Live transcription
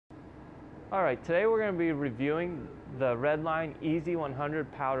All right, today we're going to be reviewing the Redline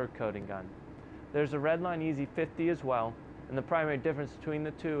EZ100 powder coating gun. There's a Redline EZ50 as well, and the primary difference between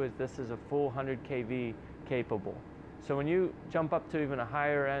the two is this is a full 100 kV capable. So when you jump up to even a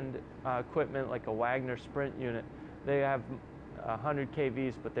higher end equipment like a Wagner Sprint unit, they have 100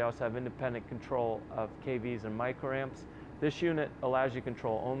 kVs, but they also have independent control of kVs and microamps. This unit allows you to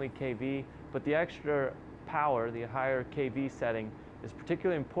control only kV, but the extra power, the higher kV setting, is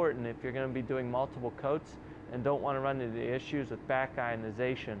particularly important if you're going to be doing multiple coats and don't want to run into issues with back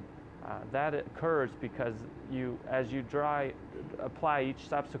ionization. That occurs because as you apply each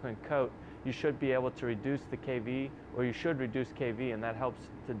subsequent coat, you should be able to reduce the kV, or you should reduce kV, and that helps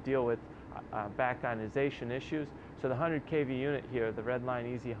to deal with back ionization issues. So the 100 kV unit here, the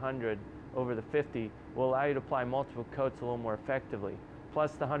Redline EZ100 over the 50, will allow you to apply multiple coats a little more effectively.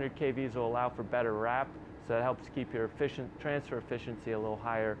 Plus the 100 kVs will allow for better wrap, so that helps keep your transfer efficiency a little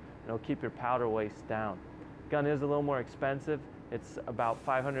higher, and it'll keep your powder waste down. Gun is a little more expensive. It's about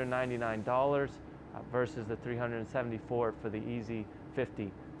 $599 versus the $374 for the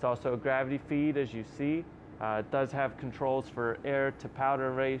EZ50. It's also a gravity feed, as you see. It does have controls for air to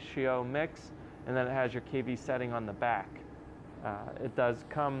powder ratio mix, and then it has your kV setting on the back. It does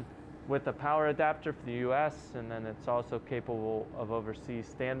come with a power adapter for the US, and then it's also capable of overseas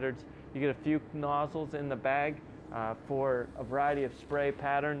standards. You get a few nozzles in the bag for a variety of spray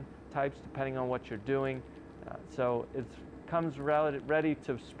pattern types depending on what you're doing. So it comes ready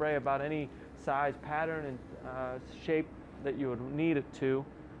to spray about any size, pattern, and shape that you would need it to.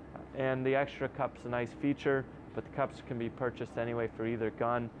 And the extra cup's a nice feature, but the cups can be purchased anyway for either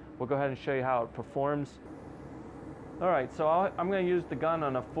gun. We'll go ahead and show you how it performs. All right, so I'm going to use the gun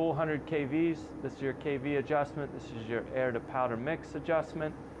on a full 100 kVs. This is your kV adjustment. This is your air to powder mix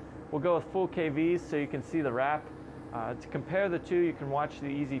adjustment. We'll go with full kVs so you can see the wrap. To compare the two, you can watch the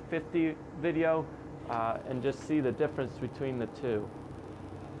EZ50 video and just see the difference between the two.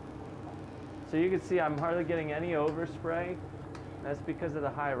 So you can see I'm hardly getting any overspray. That's because of the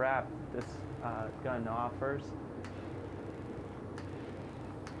high wrap this gun offers.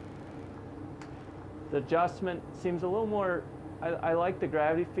 The adjustment seems a little more, I like the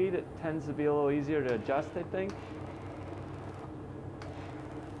gravity feed. It tends to be a little easier to adjust, I think.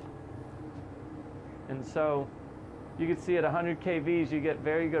 And so you can see at 100 kVs you get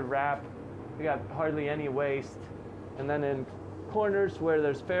very good wrap. You got hardly any waste. And then in corners where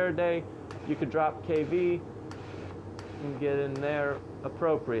there's Faraday, you could drop kV and get in there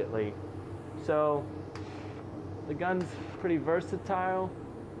appropriately. So the gun's pretty versatile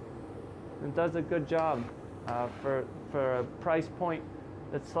and does a good job for a price point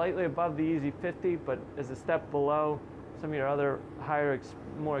that's slightly above the EZ50, but is a step below some of your other higher,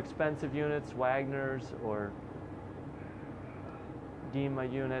 more expensive units, Wagners or Gema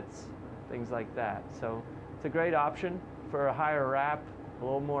units, things like that. So it's a great option for a higher wrap, a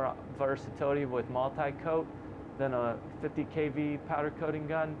little more versatility with multi-coat than a 50 kV powder coating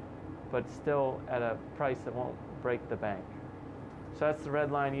gun, but still at a price that won't break the bank. So that's the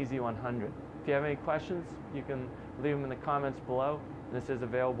Redline EZ100. If you have any questions, you can leave them in the comments below. This is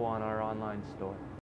available on our online store.